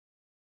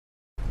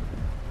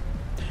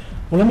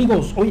Hola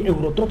amigos, hoy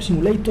Eurotruck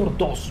Simulator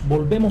 2,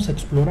 volvemos a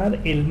explorar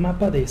el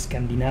mapa de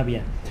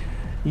Escandinavia.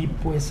 Y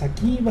pues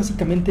aquí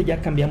básicamente ya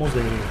cambiamos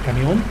de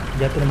camión,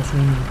 ya tenemos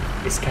un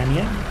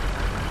Scania,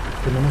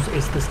 tenemos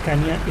este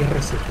Scania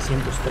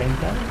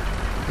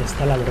R730,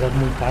 está la verdad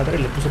muy padre,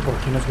 le puse por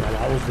aquí unos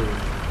grabados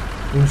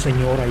de un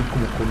señor ahí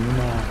como con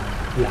una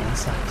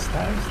lanza,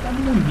 está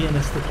muy bien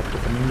este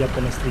tractocamión ya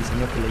con este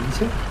diseño que le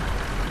hice.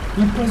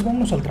 Y pues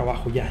vámonos al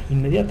trabajo ya,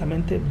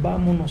 inmediatamente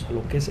vámonos a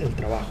lo que es el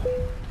trabajo.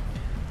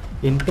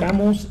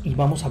 Entramos y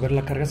vamos a ver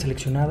la carga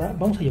seleccionada.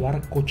 Vamos a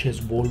llevar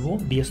coches Volvo,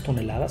 10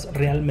 toneladas.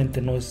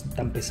 Realmente no es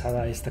tan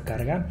pesada esta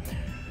carga.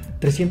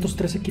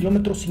 313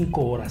 kilómetros,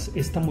 5 horas.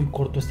 Está muy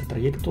corto este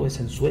trayecto,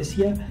 es en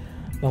Suecia.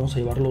 Vamos a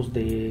llevarlos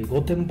de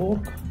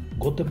Göteborg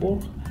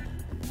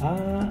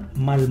a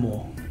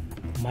Malmö.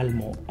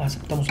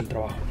 Aceptamos el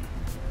trabajo.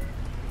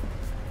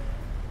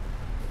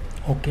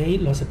 Ok,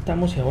 lo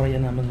aceptamos y ahora ya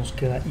nada más nos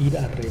queda ir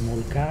a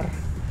remolcar,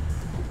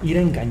 ir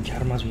a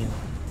enganchar más bien.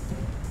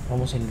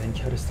 Vamos a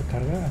enganchar esta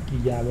carga. Aquí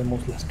ya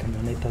vemos las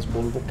camionetas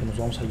Volvo que nos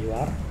vamos a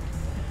llevar.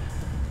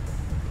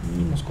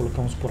 Y nos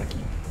colocamos por aquí.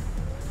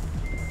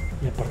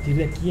 Y a partir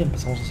de aquí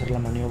empezamos a hacer la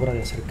maniobra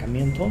de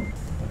acercamiento.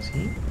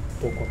 Así,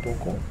 poco a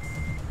poco.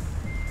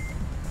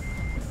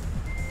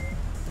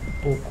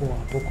 Poco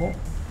a poco.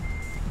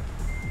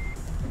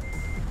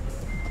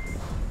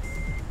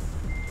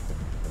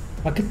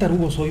 ¿A qué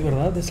tarugo soy,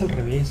 verdad? Es al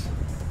revés.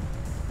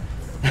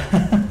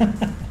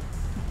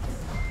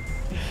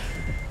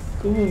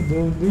 ¿Cómo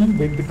no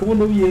inventé? ¿Cómo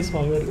no vi eso?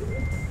 A ver.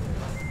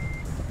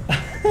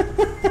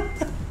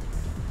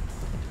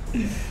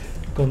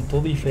 Con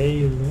todo y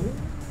fail, ¿no?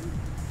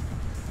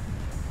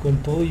 Con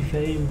todo y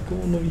fail.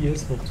 ¿Cómo no vi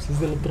eso? Pues es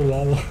del otro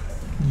lado.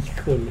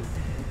 Híjole.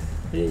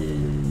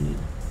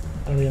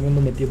 Ahora ya me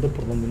ando metiendo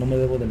por donde no me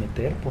debo de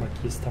meter. Por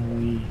aquí está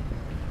muy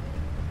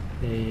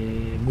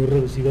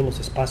reducido los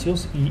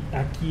espacios. Y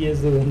aquí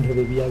es de donde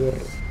debía haber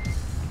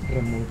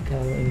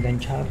remolcado,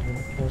 enganchar,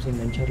 ¿no? Vamos a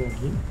engancharlo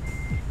aquí.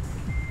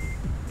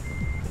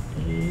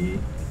 Y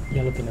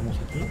ya lo tenemos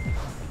aquí.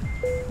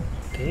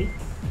 Ok,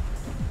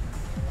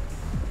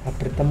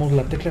 apretamos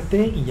la tecla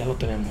T y ya lo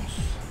tenemos.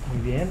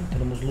 Muy bien,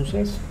 tenemos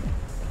luces,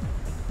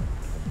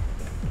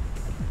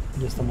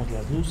 ya estamos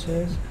las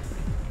luces,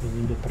 los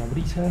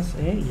limpiaparabrisas,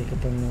 y acá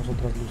tenemos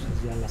otras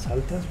luces ya las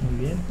altas. Muy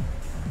bien,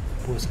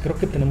 pues creo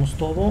que tenemos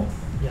todo.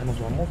 Ya nos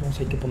vamos,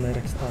 hay que poner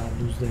esta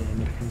luz de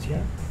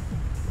emergencia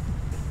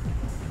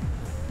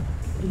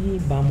y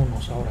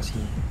vámonos. Ahora sí,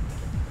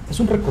 es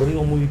un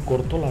recorrido muy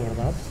corto, la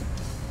verdad.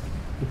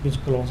 Yo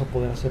pienso que lo vamos a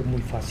poder hacer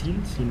muy fácil,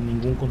 sin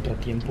ningún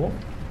contratiempo.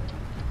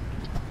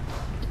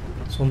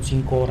 Son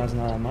 5 horas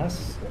nada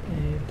más.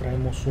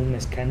 Traemos un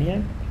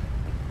Scania.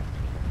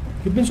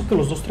 Yo pienso que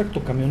los dos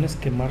tractocamiones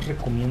que más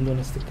recomiendo en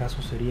este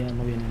caso sería,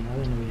 no viene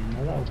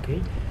nada, ok.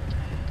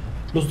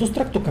 Los dos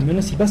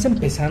tractocamiones, si vas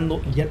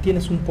empezando y ya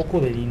tienes un poco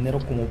de dinero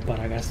como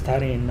para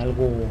gastar en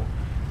algo,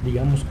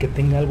 digamos, que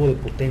tenga algo de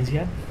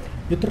potencia,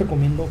 yo te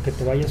recomiendo que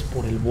te vayas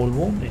por el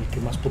Volvo, el que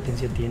más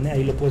potencia tiene.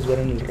 Ahí lo puedes ver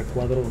en el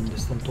recuadro donde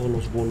están todos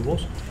los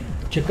Volvos.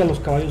 Checa los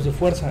caballos de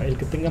fuerza, el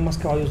que tenga más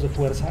caballos de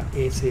fuerza,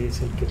 ese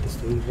es el que te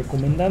estoy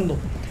recomendando.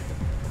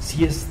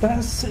 Si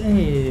estás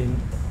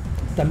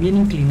también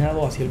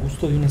inclinado hacia el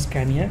gusto de un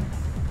Scania,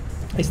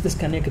 este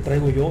Scania que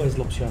traigo yo es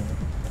la opción.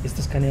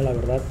 Este Scania, la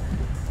verdad,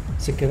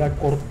 se queda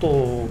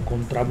corto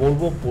contra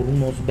Volvo por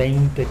unos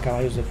 20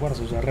 caballos de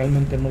fuerza, o sea,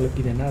 realmente no le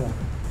pide nada.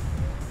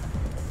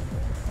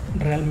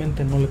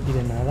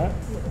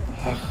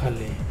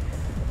 Ájale,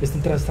 esta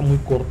entrada está muy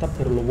corta,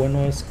 pero lo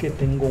bueno es que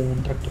tengo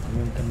un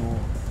tractocamión que no,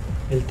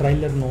 el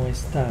tráiler no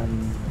es tan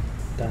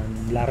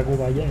largo,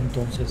 vaya,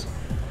 entonces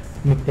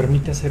me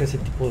permite hacer ese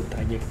tipo de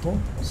trayecto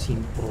sin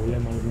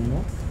problema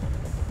alguno.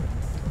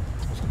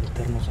 Vamos a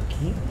meternos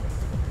aquí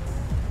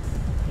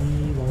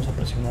y vamos a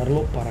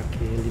presionarlo para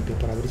que el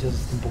limpiaparabrisas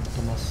esté un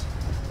poquito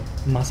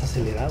más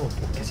acelerado,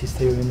 porque sí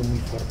está lloviendo muy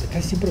fuerte.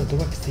 Casi siempre me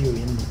toca que esté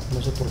lloviendo,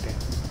 no sé por qué.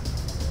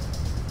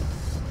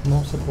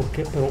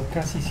 Pero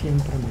casi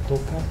siempre me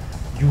toca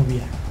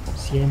lluvia,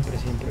 siempre.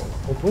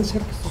 O puede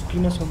ser que estos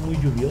climas son muy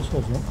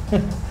lluviosos, ¿no?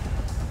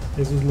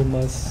 Eso es lo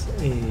más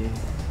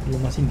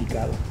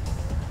indicado.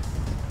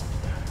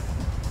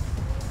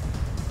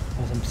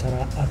 Vamos a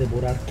empezar a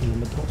devorar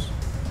kilómetros.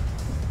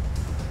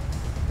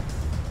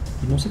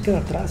 Y no se queda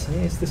atrás,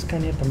 Este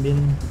Scania también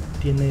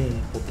tiene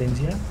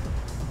potencia.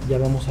 Ya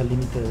vamos al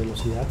límite de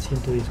velocidad,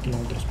 110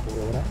 kilómetros por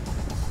hora.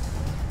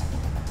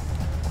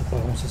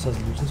 Apagamos esas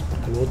luces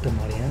porque luego te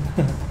marean.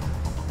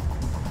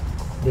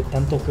 De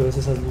tanto que ves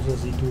esas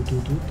luces y tú,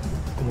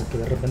 como que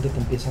de repente te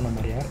empiezan a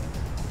marear.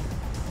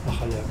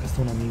 Bájale, acá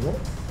está un amigo.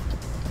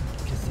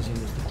 ¿Qué está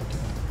haciendo este cuate?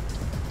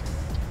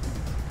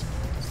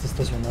 Está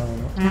estacionado,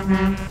 ¿no?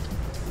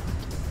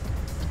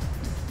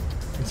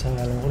 Quién sabe,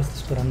 a lo mejor está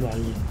esperando a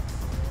alguien.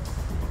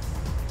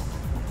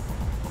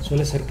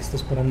 Suele ser que está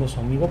esperando a su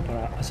amigo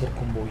para hacer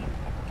convoy,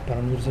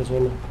 para no irse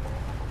solo,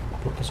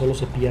 porque solo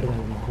se pierde a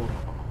lo mejor.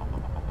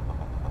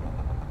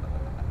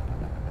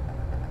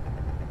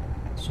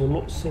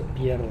 Solo se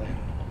pierde.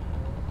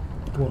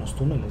 Qué buenos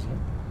túneles,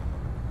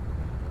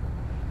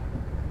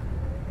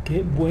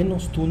 Qué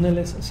buenos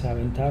túneles se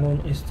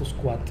aventaron estos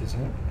cuates,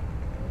 ¿eh?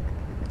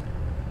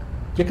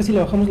 Ya casi le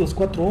bajamos las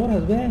 4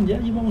 horas, vean, ya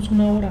llevamos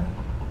 1 hora.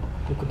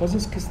 Lo que pasa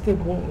es que este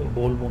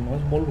Volvo, no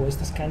es Volvo,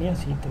 esta Scania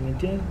sí, también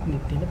tiene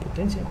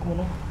potencia, ¿cómo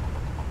no?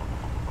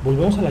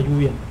 Volvemos a la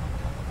lluvia.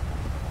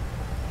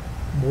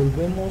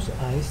 Volvemos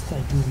a esta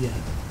lluvia.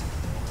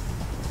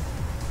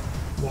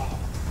 Wow.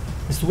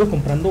 Estuve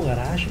comprando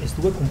garage,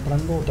 estuve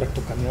comprando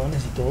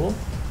tractocamiones y todo,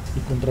 y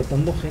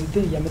contratando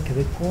gente, y ya me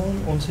quedé con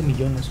 11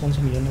 millones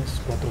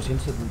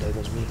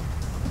 472 mil.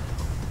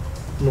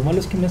 Lo malo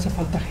es que me hace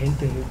falta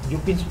gente. Yo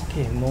pienso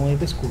que no he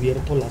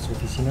descubierto las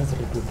oficinas de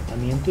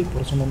reclutamiento y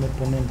por eso no me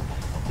ponen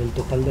el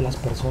total de las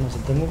personas.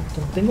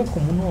 Tengo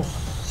como unos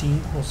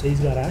 5 o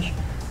 6 garage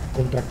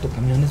con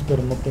tractocamiones,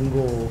 pero no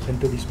tengo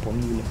gente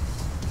disponible.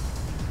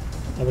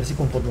 A ver si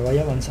conforme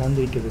vaya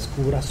avanzando y que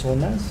descubra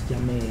zonas, ya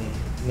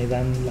me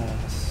dan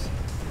las,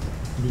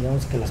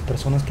 digamos que las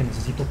personas que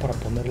necesito para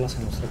ponerlas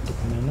en los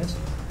tractocamiones.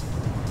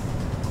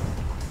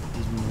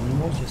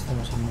 Disminuimos, ya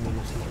estamos en una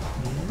velocidad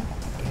bien,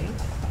 ok.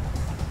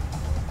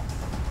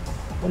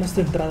 Bueno,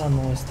 esta entrada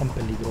no es tan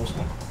peligrosa.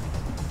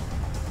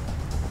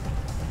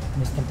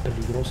 No es tan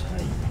peligrosa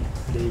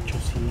y de hecho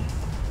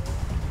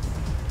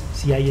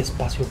sí hay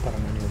espacio para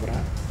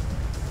maniobrar.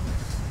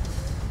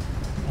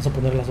 Vamos a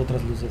poner las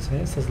otras luces,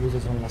 ¿eh? Estas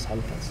luces son las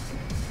altas.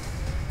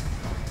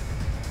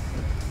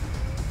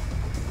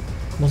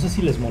 No sé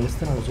si les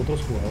molesten a los otros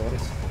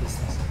jugadores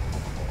estas.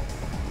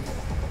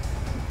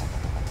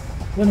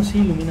 Bueno, sí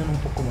iluminan un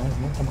poco más,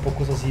 ¿no?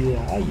 Tampoco es así de,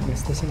 ay, me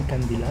estás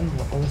encandilando,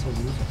 apaga esas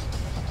luces.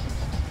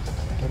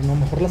 Pero no,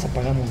 mejor las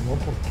apagamos, ¿no?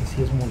 Porque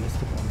sí es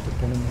molesto cuando te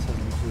ponen esas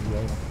luces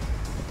luego.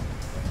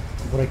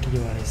 Mejor hay que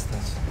llevar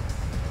estas.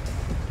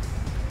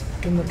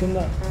 ¿Qué onda? ¿Qué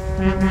onda?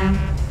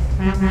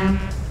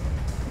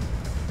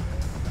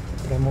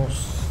 Tenemos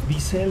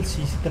diésel,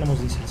 sí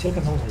tenemos diésel, sí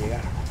alcanzamos a llegar.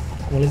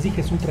 Como les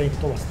dije, es un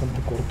trayecto bastante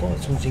corto,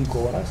 son 5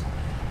 horas.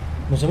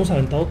 Nos hemos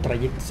aventado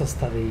trayectos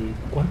hasta de...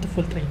 ¿Cuánto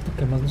fue el trayecto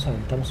que más nos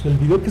aventamos? El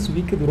video que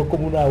subí que duró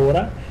como 1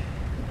 hora,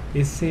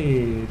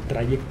 ese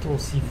trayecto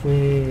sí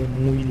fue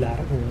muy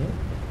largo, ¿eh?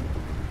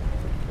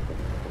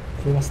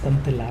 Fue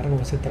bastante largo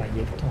ese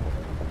trayecto.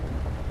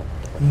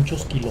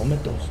 Muchos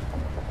kilómetros.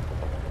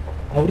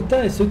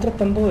 Ahorita estoy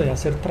tratando de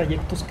hacer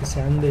trayectos que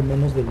sean de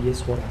menos de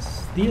 10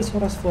 horas. 10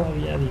 horas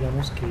todavía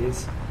digamos que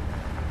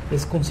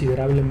es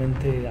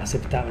considerablemente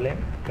aceptable,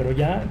 pero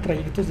ya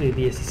trayectos de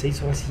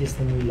 16 horas sí ya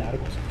están muy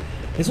largos.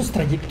 Esos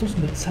trayectos,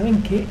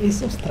 ¿saben qué?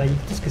 Esos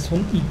trayectos que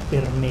son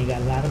hiper mega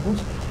largos,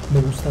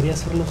 me gustaría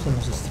hacerlos en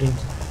los streams.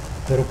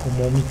 Pero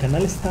como mi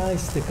canal está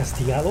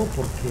castigado,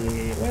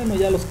 porque, bueno,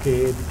 ya los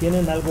que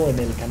tienen algo en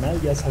el canal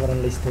ya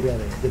sabrán la historia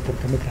de por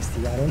qué me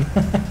castigaron.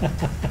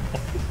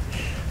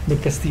 Me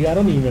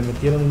castigaron y me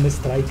metieron un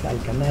strike al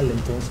canal,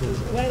 entonces,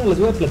 bueno, les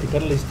voy a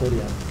platicar la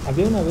historia.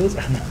 Había una vez,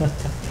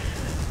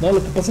 no,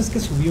 lo que pasa es que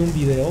subí un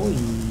video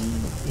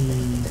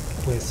y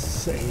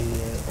pues,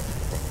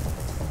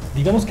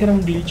 digamos que era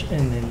un glitch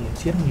en el,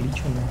 ¿sí era un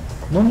glitch o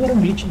no? No era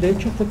un glitch, de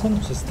hecho fue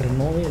cuando se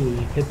estrenó el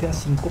GTA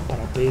V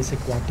para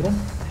PS4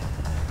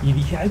 y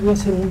dije, ay, voy a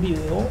hacer un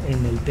video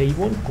en el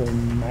table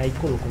con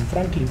Michael o con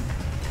Franklin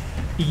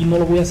y no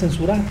lo voy a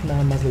censurar,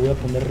 nada más le voy a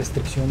poner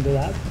restricción de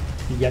edad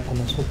y ya con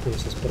eso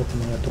pues espero que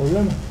no haya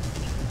problema.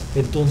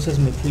 Entonces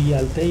me fui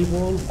al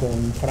table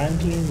con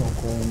Franklin o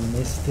con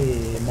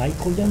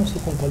Michael, ya no sé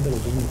con cuál de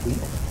los dos me fui,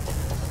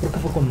 creo que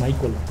fue con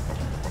Michael.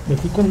 Me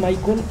fui con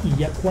Michael y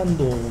ya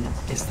cuando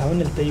estaba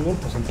en el table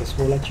pues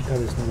empezó la chica a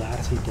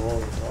desnudarse y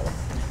todo.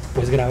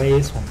 Pues grabé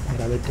eso,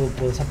 grabé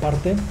toda esa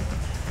parte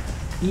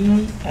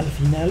y al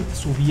final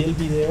subí el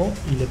video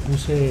y le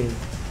puse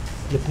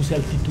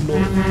al título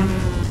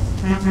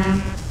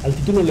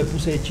le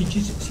puse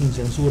chichis sin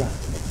censura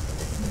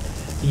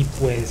y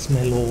pues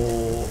me lo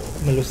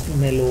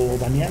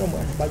banearon,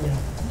 vaya,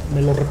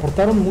 me lo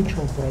reportaron mucho,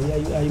 por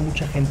ahí hay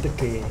mucha gente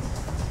que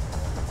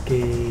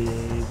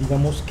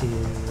digamos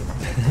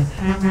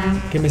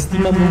que me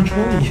estima mucho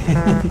y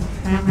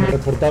me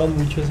reportaron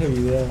mucho ese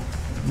video,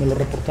 me lo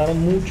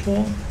reportaron mucho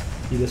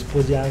y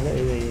después ya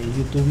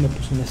YouTube me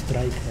puso un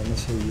strike en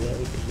ese video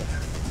y pues ya,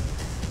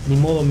 ni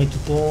modo, me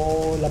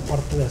quitó la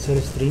parte de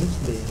hacer streams,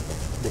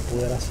 de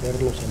poder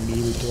hacerlos en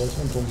vivo y todo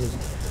eso, entonces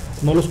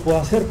no los puedo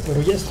hacer,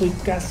 pero ya estoy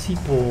casi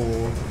por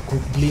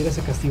cumplir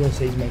ese castigo en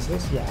 6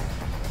 meses, ya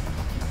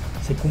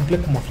se cumple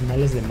como a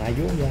finales de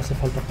mayo, ya hace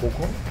falta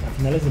poco, a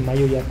finales de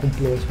mayo ya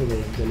cumplo eso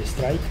del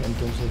strike,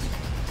 entonces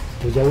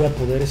pues ya voy a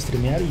poder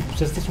streamear y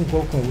pues este es un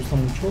juego que me gusta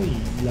mucho y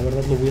la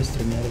verdad lo voy a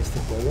streamear este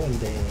juego, el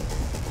de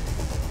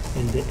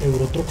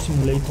Euro Truck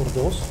Simulator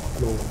 2,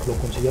 lo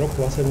considero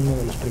que va a ser uno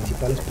de los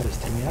principales para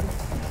streamear,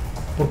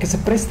 porque se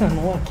presta,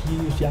 ¿no? Aquí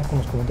ya con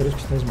los comentarios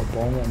que ustedes me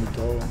pongan y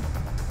todo,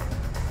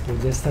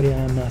 pues ya estaría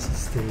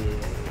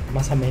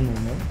más ameno,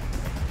 ¿no?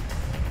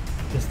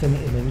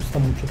 Me gusta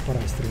mucho para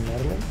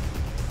streamearlo.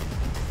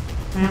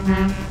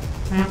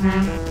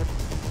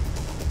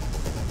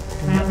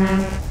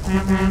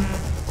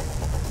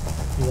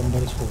 Y van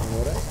varios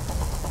jugadores.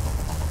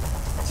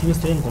 Sí me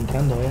estoy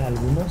encontrando,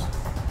 algunos.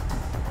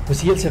 Pues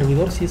sí, el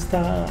servidor sí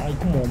está, hay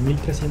como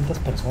 1300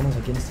 personas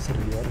aquí en este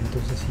servidor,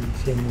 entonces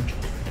sí hay muchos.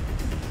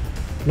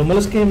 Lo malo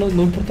es que no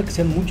importa que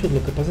sean muchos,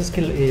 lo que pasa es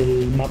que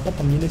el mapa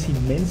también es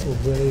inmenso,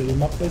 o sea, el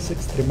mapa es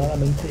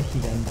extremadamente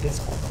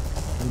gigantesco.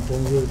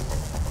 Entonces,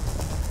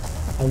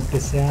 aunque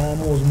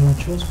seamos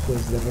muchos,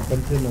 pues de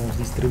repente nos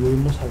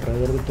distribuimos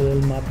alrededor de todo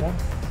el mapa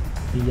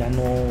y ya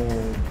no,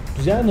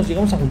 pues ya nos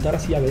llegamos a juntar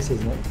así a veces,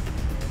 ¿no?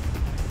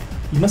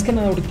 Y más que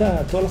nada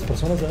ahorita todas las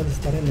personas deben de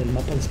estar en el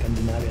mapa de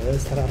Escandinavia, deben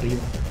estar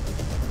arriba.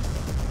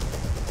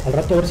 Al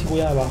rato a ver si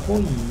voy abajo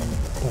y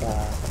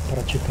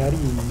para checar,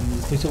 y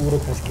estoy seguro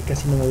que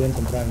casi no me voy a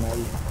encontrar a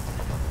nadie.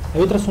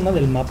 Hay otra zona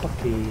del mapa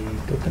que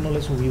creo que no le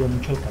he subido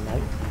mucho al canal.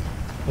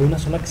 Hay una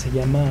zona que se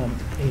llama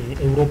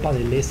Europa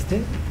del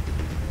Este.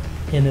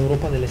 Y en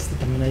Europa del Este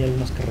también hay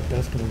algunas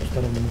carreteras que me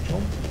gustaron mucho.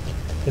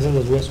 Esas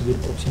las voy a subir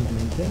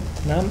próximamente.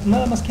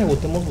 Nada más que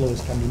agotemos lo de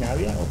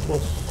Escandinavia,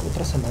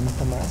 otra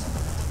semanita más.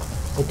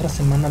 Otra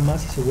semana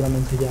más y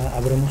seguramente ya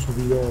habremos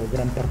subido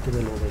gran parte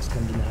de lo de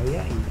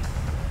Escandinavia,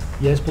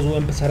 y ya después voy a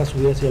empezar a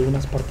subir así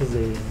algunas partes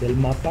del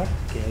mapa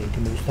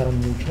que me gustaron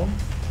mucho,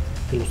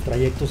 que los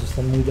trayectos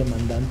están muy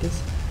demandantes,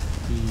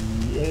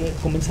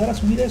 y comenzar a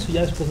subir eso.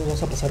 Ya después nos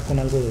vamos a pasar con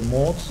algo de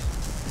mods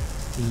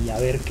y a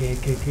ver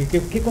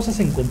qué cosas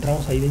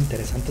encontramos ahí de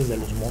interesantes de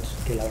los mods,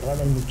 que la verdad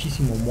hay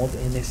muchísimo mod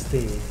en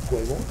este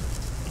juego.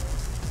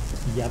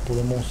 Y ya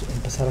podemos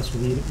empezar a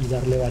subir y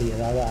darle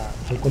variedad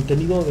al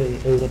contenido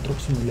de Euro Truck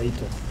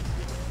Simulator.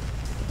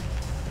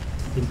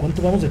 En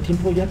cuanto vamos de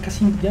tiempo, ya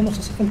nos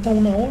hace falta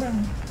una hora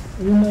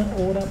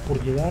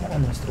por llegar a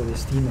nuestro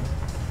destino.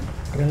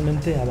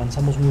 Realmente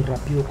avanzamos muy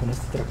rápido con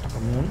este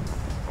tractocamión,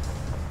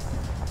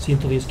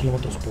 110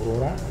 kilómetros por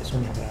hora, eso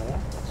me agrada,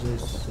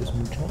 eso es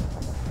mucho.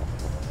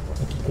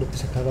 Aquí creo que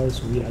se acaba de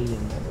subir alguien,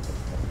 ¿no?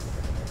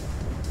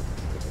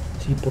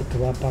 Sí, porque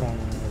va para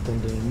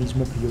donde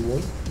mismo que yo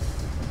voy.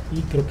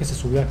 Y creo que se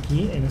subió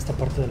aquí, en esta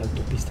parte de la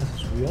autopista se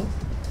subió.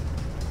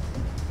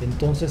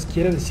 Entonces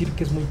quiere decir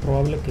que es muy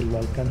probable que lo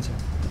alcance.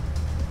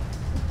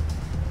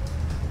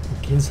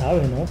 O quién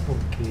sabe, ¿no?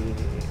 Porque,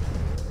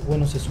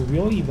 bueno, se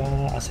subió y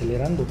va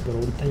acelerando, pero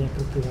ahorita ya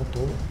creo que va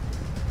todo.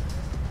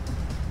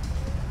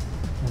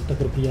 Ahorita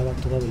creo que ya va a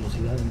toda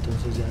velocidad,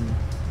 entonces ya no.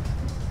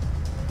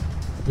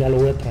 Ya lo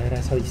voy a traer a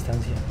esa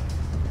distancia.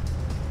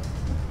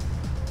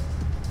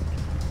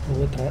 Lo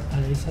voy a traer a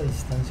esa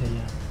distancia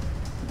ya.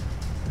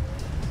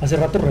 Hace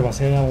rato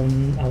rebasé a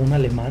un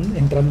alemán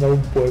entrando a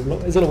un pueblo.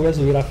 Ese lo voy a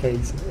subir a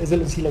Face.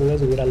 Ese sí lo voy a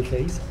subir al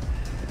Face.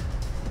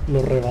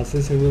 Lo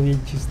rebasé, se ve bien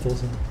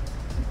chistoso.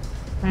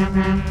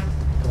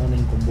 Estaban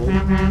en convoy,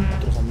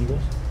 otros amigos.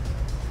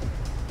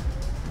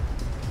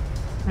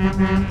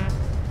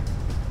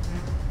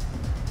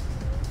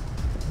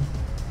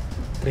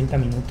 30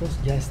 minutos.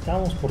 Ya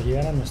estamos por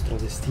llegar a nuestro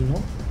destino.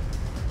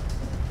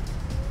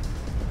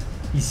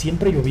 Y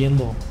siempre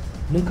lloviendo.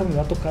 Nunca me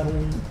va a tocar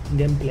un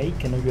gameplay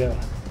que no llueva.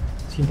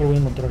 Siempre voy a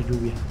encontrar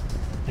lluvia.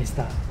 Ahí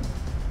está.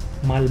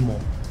 Malmö.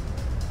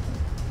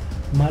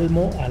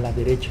 Malmö a la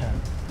derecha.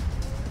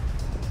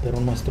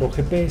 Pero nuestro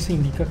GPS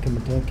indica que me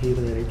tengo que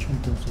ir derecho,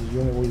 entonces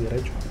yo me voy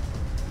derecho.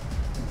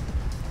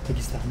 Aquí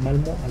está,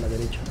 Malmö a la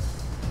derecha.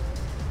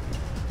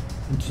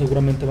 Entonces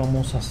seguramente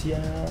vamos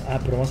hacia...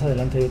 pero más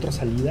adelante hay otra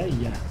salida y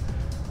ya.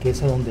 Que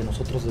es a donde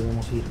nosotros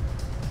debemos ir.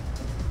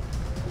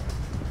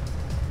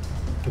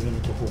 Que viene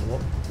otro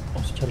jugador.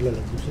 Vamos a echarle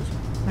las luces.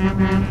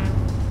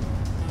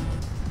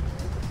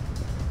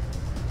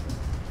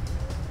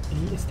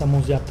 Y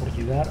estamos ya por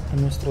llegar a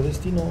nuestro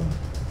destino.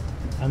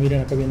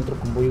 Miren, acá viene otro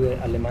convoy de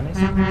alemanes.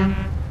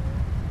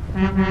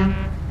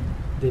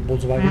 De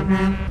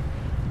Volkswagen.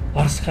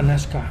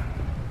 Arschanaska.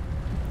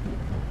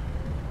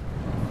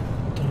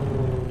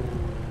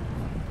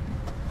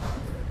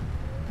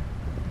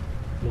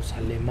 Los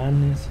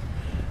alemanes.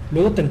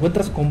 Luego te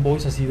encuentras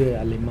convoys así de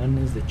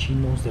alemanes, de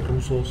chinos, de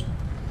rusos.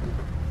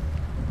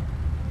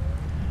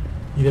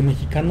 Y de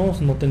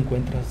mexicanos no te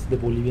encuentras, de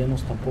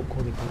bolivianos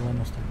tampoco, de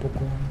peruanos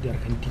tampoco, de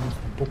argentinos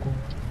tampoco.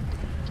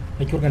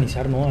 Hay que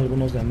organizar, ¿no?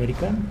 Algunos de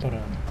América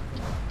para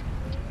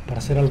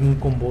hacer algún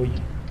convoy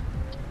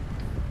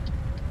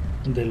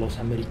de los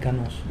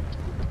americanos.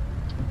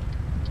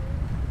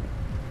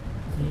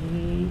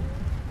 Y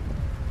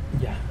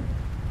ya.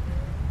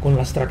 Con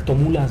las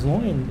tractomulas,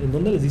 ¿no? ¿En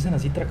dónde les dicen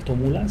así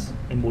tractomulas?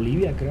 En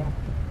Bolivia, creo.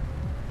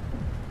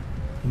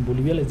 En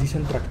Bolivia les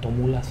dicen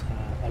tractomulas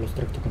a los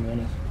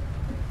tractocamiones.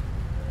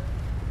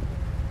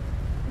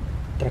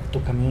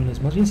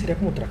 Tractocamiones, más bien sería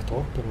como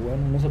tractor, pero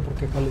bueno, no sé por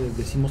qué acá le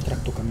decimos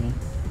tractocamión.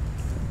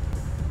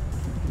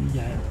 Y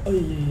ya,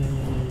 ay,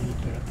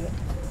 espérate.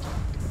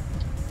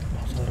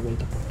 Vamos a dar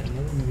vuelta por aquel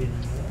lado, no viene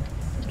nada.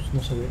 Pues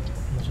no se ve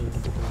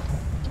tampoco de acá.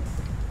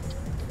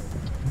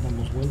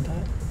 Damos vuelta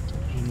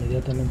e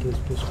inmediatamente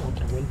después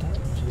otra vuelta,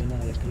 no se ve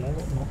nada de aquel lado,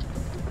 no.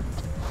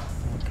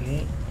 Ok.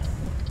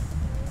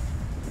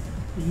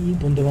 ¿Y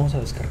dónde vamos a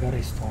descargar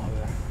esto? A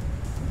ver.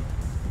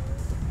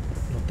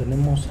 Lo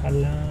tenemos a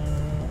la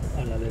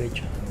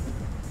derecha.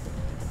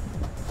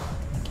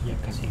 Aquí ya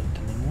casi lo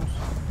tenemos.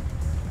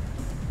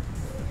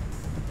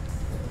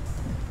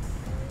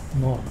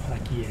 No,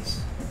 aquí es.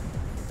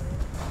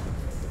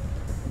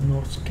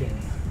 Norrsken.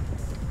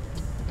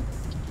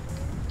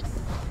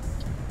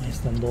 Ahí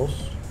están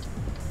dos.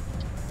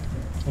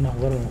 Van a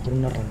jugar a lo mejor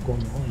un arrancón,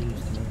 ¿no? Ahí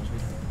los tenemos,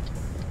 mira.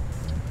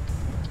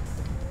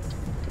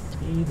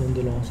 ¿Y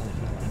dónde lo vamos a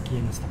dejar? Aquí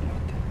en esta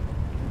parte.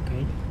 Ok.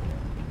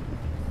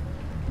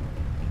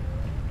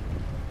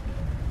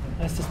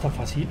 Este está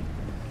fácil.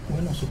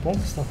 Bueno, supongo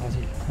que está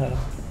fácil.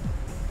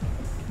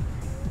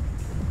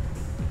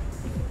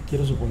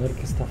 Quiero suponer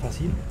que está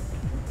fácil.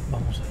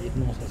 Vamos a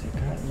irnos hacia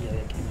acá y ya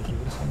de aquí nos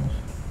regresamos.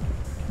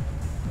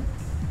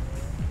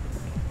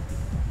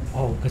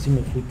 Wow, casi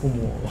me fui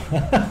como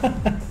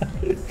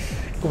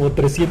como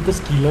 300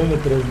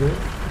 kilómetros, ¿no?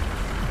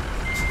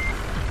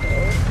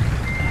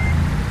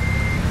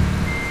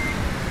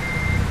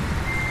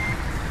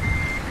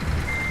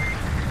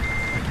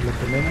 Aquí lo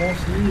tenemos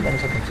y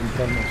vamos a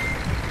concentrarnos.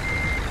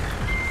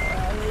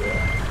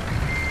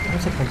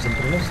 Vamos a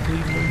concentrarnos, estoy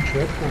bien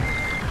chueco.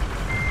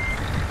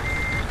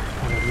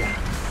 A ver, ya.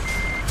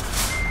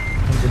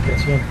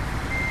 Concentración.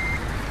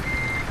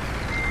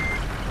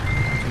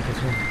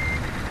 Concentración.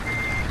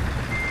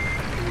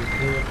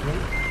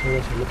 Todo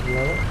hacia el otro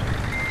lado.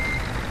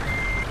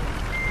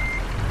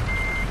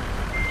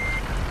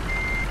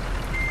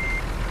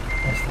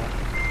 Ahí está.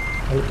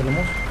 Ahí lo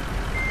tenemos.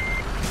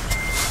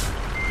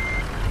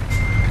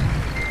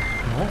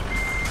 No.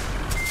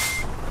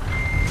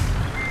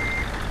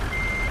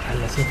 Ay,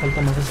 le hacía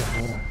falta más hacia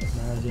afuera.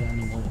 Nada, ya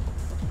ni modo.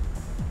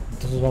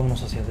 Entonces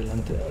vámonos hacia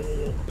adelante.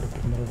 Ay, pero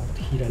primero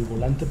gira el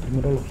volante.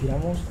 Primero lo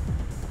giramos.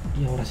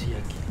 Y ahora sí,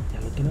 aquí. Ya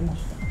lo tenemos.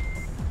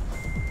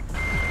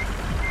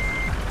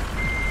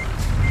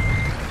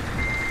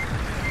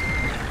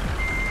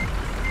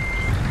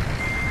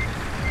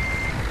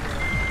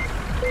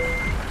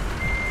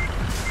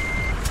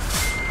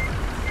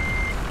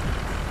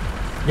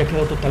 Ya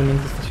quedó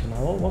totalmente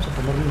estacionado. Vamos a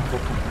tomarle una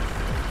foto.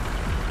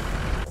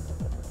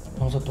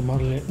 Vamos a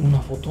tomarle una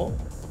foto.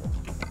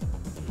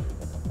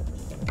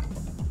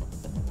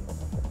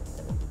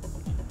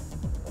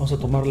 Vamos a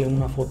tomarle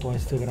una foto a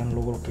este gran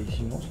logro que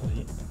hicimos.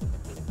 Así.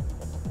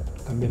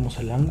 Cambiamos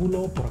el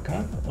ángulo por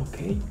acá. Ok.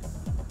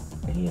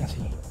 Y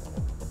así.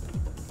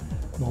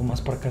 No, más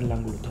para acá el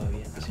ángulo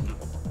todavía. Así.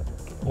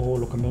 O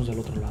lo cambiamos del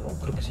otro lado.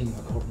 Creo que sí,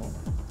 mejor,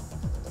 ¿no?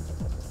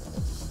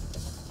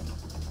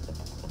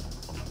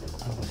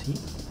 Algo así,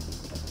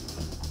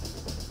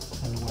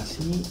 algo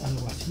así,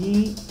 algo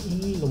así,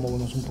 y lo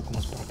movemos un poco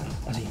más para acá,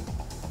 así,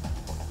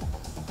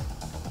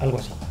 algo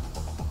así.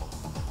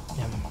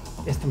 Ya,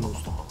 este me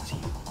gustó, así.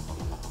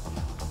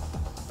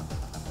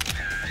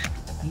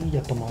 Y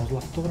ya tomamos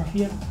la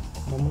fotografía,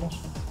 vámonos.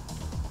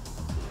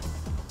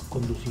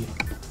 Conducir.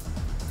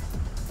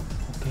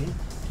 Ok.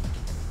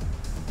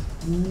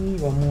 Y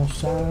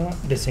vamos a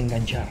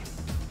desenganchar.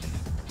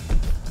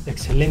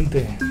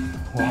 Excelente.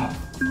 Wow.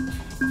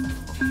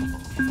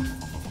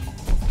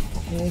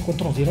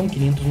 ¿Cuánto nos dieron?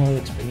 509 de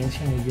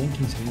experiencia, muy bien,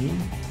 15.000.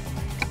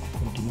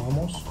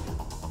 Continuamos.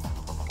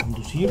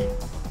 Conducir.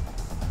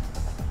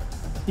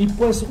 Y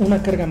pues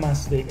una carga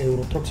más de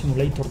Euro Truck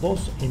Simulator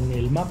 2 en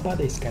el mapa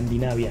de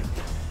Escandinavia.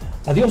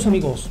 Adiós,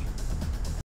 amigos.